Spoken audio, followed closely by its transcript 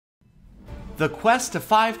The quest to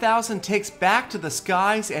 5,000 takes back to the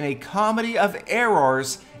skies and a comedy of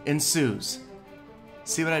errors ensues.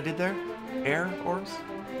 See what I did there? Errors?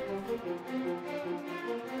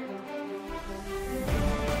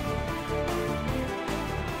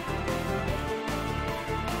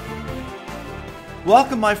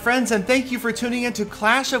 Welcome my friends, and thank you for tuning in to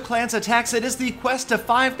Clash of Clans Attacks. It is the quest to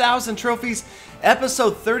 5,000 trophies,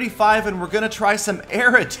 episode 35, and we're going to try some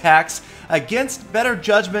air attacks against better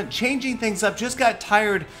judgment, changing things up. Just got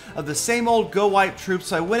tired of the same old go wipe troops,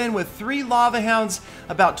 so I went in with 3 lava hounds,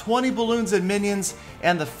 about 20 balloons and minions,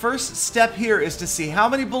 and the first step here is to see how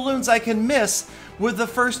many balloons I can miss with the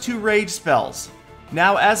first 2 rage spells.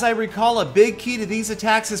 Now, as I recall, a big key to these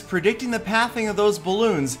attacks is predicting the pathing of those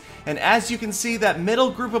balloons, and as you can see, that middle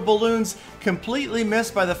group of balloons completely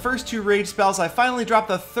missed by the first 2 rage spells. I finally dropped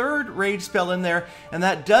the 3rd rage spell in there, and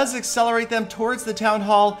that does accelerate them towards the town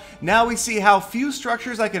hall. Now we see how few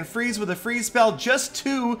structures I can freeze with a freeze spell. Just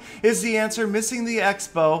 2 is the answer, missing the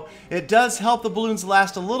expo. It does help the balloons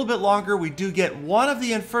last a little bit longer. We do get 1 of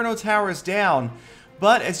the Inferno towers down.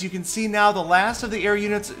 But as you can see now, the last of the air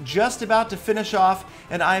units just about to finish off,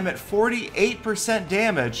 and I'm at 48%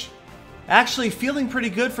 damage. Actually feeling pretty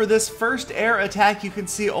good for this first air attack. You can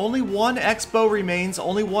see only 1 expo remains,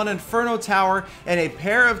 only 1 Inferno tower, and a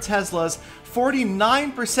pair of Teslas.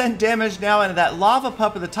 49% damage now, and that lava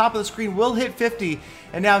pup at the top of the screen will hit 50.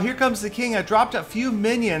 And now here comes the king. I dropped a few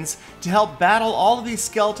minions to help battle all of these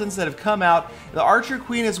skeletons that have come out. The archer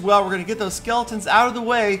queen as well. We're going to get those skeletons out of the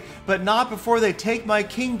way, but not before they take my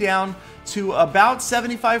king down to about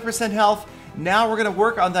 75% health. Now we're going to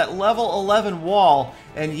work on that level 11 wall.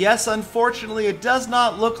 And yes, unfortunately, it does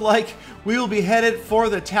not look like we will be headed for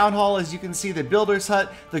the town hall. As you can see, the builder's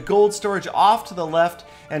hut, the gold storage off to the left.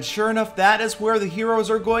 And sure enough, that is where the heroes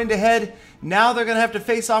are going to head. Now they're going to have to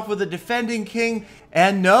face off with the defending king.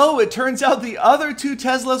 And no, it turns out the other 2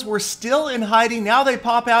 Teslas were still in hiding. Now they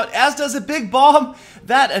pop out, as does a big bomb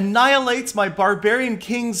that annihilates my Barbarian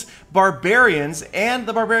King's Barbarians, and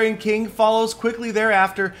the Barbarian King follows quickly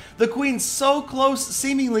thereafter. The Queen's so close,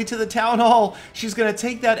 seemingly, to the Town Hall. She's going to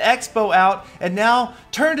take that Expo out, and now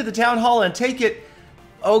turn to the Town Hall and take it.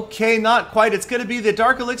 Okay, not quite. It's going to be the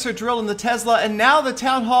Dark Elixir Drill and the Tesla, and now the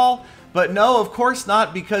Town Hall. But no, of course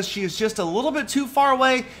not, because she is just a little bit too far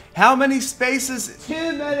away. How many spaces? Too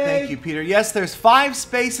many. Thank you, Peter. Yes, there's 5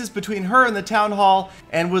 spaces between her and the town hall,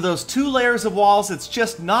 and with those 2 layers of walls, it's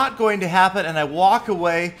just not going to happen, and I walk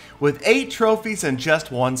away with 8 trophies and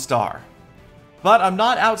just 1 star. But I'm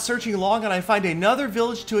not out searching long, and I find another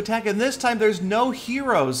village to attack, and this time there's no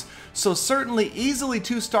heroes. So certainly easily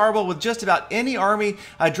 2-starable with just about any army.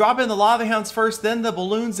 I drop in the lava hounds first, then the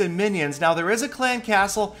balloons and minions. Now there is a clan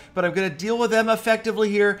castle, but I'm going to deal with them effectively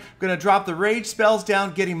here. I'm going to drop the rage spells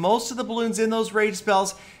down, getting most of the balloons in those rage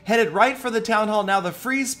spells. Headed right for the town hall. Now the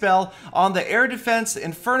freeze spell on the air defense,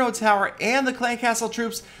 Inferno tower, and the clan castle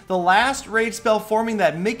troops. The last rage spell forming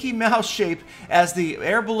that Mickey Mouse shape as the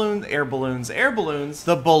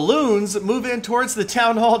the balloons move in towards the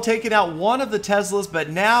town hall, taking out 1 of the Teslas. But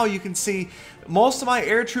now you can see most of my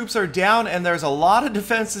air troops are down, and there's a lot of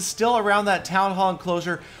defenses still around that town hall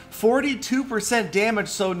enclosure. 42% damage,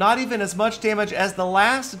 so not even as much damage as the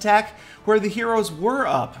last attack where the heroes were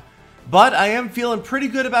up. But I am feeling pretty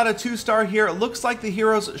good about a 2-star here. It looks like the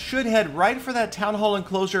heroes should head right for that town hall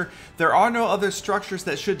enclosure. There are no other structures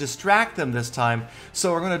that should distract them this time.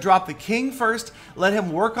 So we're going to drop the king first, let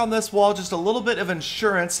him work on this wall, just a little bit of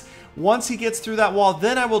insurance. Once he gets through that wall,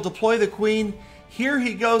 then I will deploy the queen. Here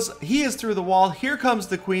he goes. He is through the wall. Here comes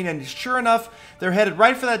the queen, and sure enough, they're headed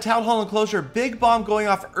right for that town hall enclosure. Big bomb going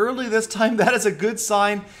off early this time. That is a good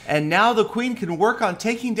sign. And now the queen can work on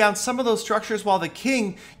taking down some of those structures while the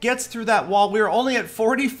king gets through that wall. We are only at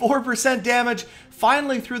 44% damage.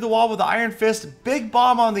 Finally through the wall with the iron fist. Big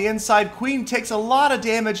bomb on the inside. Queen takes a lot of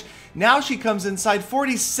damage. Now she comes inside.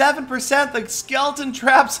 47%. The skeleton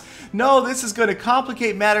traps. No, this is going to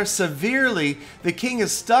complicate matters severely. The king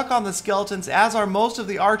is stuck on the skeletons, as are most of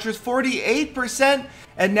the archers. 48%.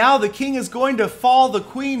 And now the king is going to fall. The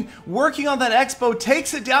queen, working on that expo,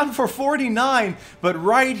 takes it down for 49. But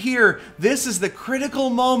right here, this is the critical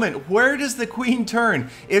moment. Where does the queen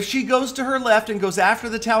turn? If she goes to her left and goes after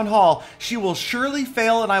the town hall, she will surely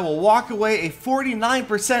fail, and I will walk away a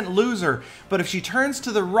 49% loser. But if she turns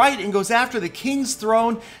to the right and goes after the king's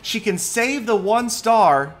throne, she can save the 1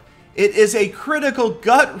 star. It is a critical,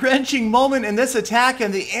 gut-wrenching moment in this attack,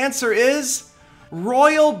 and the answer is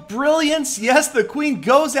Royal brilliance. Yes, the queen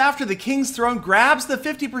goes after the king's throne, grabs the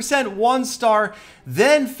 50% 1-star,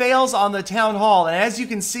 then fails on the town hall. And as you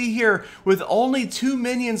can see here, with only 2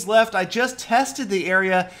 minions left, I just tested the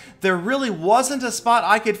area. There really wasn't a spot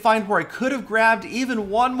I could find where I could have grabbed even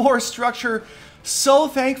one more structure. So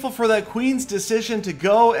thankful for that queen's decision to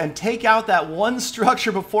go and take out that one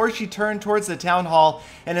structure before she turned towards the town hall.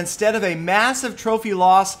 And instead of a massive trophy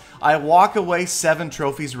loss, I walk away 7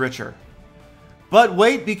 trophies richer. But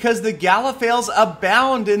wait, because the gala fails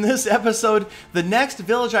abound in this episode. The next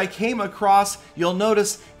village I came across, you'll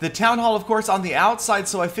notice the town hall, of course, on the outside,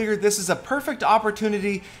 so I figured this is a perfect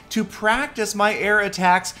opportunity to practice my air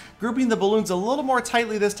attacks, grouping the balloons a little more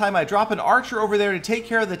tightly this time. I drop an archer over there to take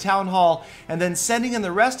care of the town hall, and then sending in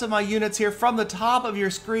the rest of my units here from the top of your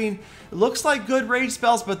screen. It looks like good rage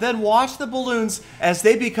spells, but then watch the balloons as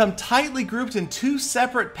they become tightly grouped in 2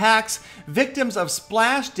 separate packs, victims of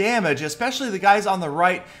splash damage, especially the guys on the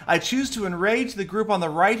right. I choose to enrage the group on the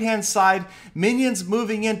right-hand side. Minions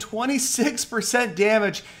moving in, 26%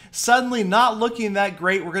 damage. Suddenly not looking that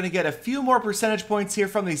great. We're going to get a few more percentage points here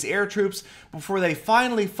from these air troops before they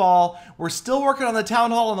finally fall. We're still working on the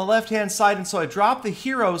town hall on the left-hand side, and so I drop the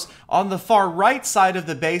heroes on the far right side of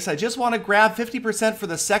the base. I just want to grab 50% for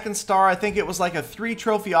the 2nd star. I think it was like a 3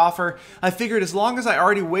 trophy offer. I figured as long as I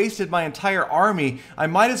already wasted my entire army, I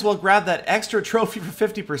might as well grab that extra trophy for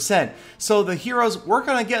 50%. So the heroes work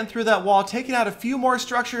on getting through that wall, taking out a few more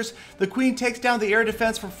structures. The queen takes down the air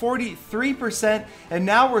defense for 43%, and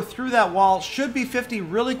now we're through that wall. Should be 50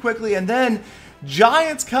 really quickly, and then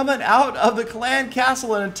giants coming out of the clan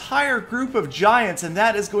castle, an entire group of giants, and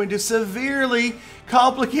that is going to severely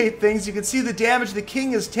complicate things. You can see the damage the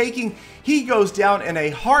king is taking. He goes down in a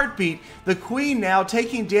heartbeat. The queen now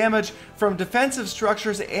taking damage from defensive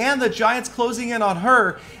structures and the giants closing in on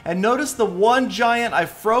her. And notice the one giant, I've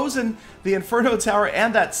frozen the Inferno Tower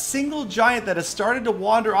and that single giant that has started to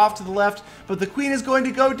wander off to the left, but the queen is going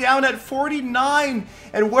to go down at 49.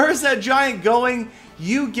 And where is that giant going?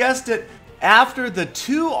 You guessed it. After the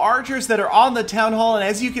 2 archers that are on the town hall, and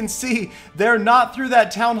as you can see, they're not through that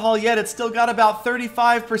town hall yet. It's still got about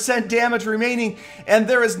 35% damage remaining, and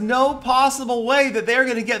there is no possible way that they're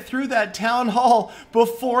going to get through that town hall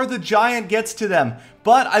before the giant gets to them.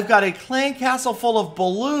 But I've got a clan castle full of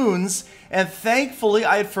balloons, and thankfully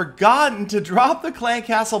I had forgotten to drop the clan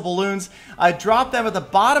castle balloons. I dropped them at the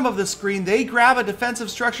bottom of the screen. They grab a defensive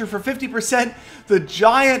structure for 50%. The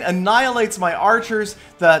giant annihilates my archers.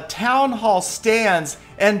 The town hall stands,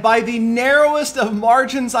 and by the narrowest of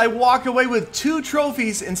margins, I walk away with 2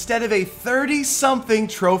 trophies instead of a 30-something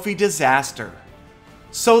trophy disaster.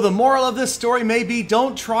 So the moral of this story may be,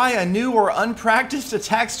 don't try a new or unpracticed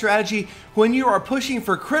attack strategy when you are pushing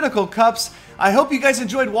for critical cups. I hope you guys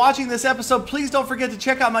enjoyed watching this episode. Please don't forget to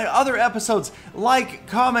check out my other episodes. Like,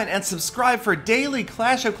 comment, and subscribe for daily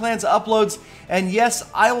Clash of Clans uploads. And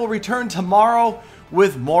yes, I will return tomorrow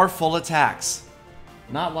with more full attacks.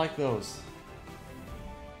 Not like those.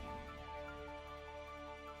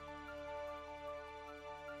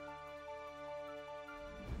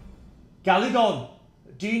 Galadon,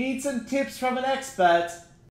 do you need some tips from an expert?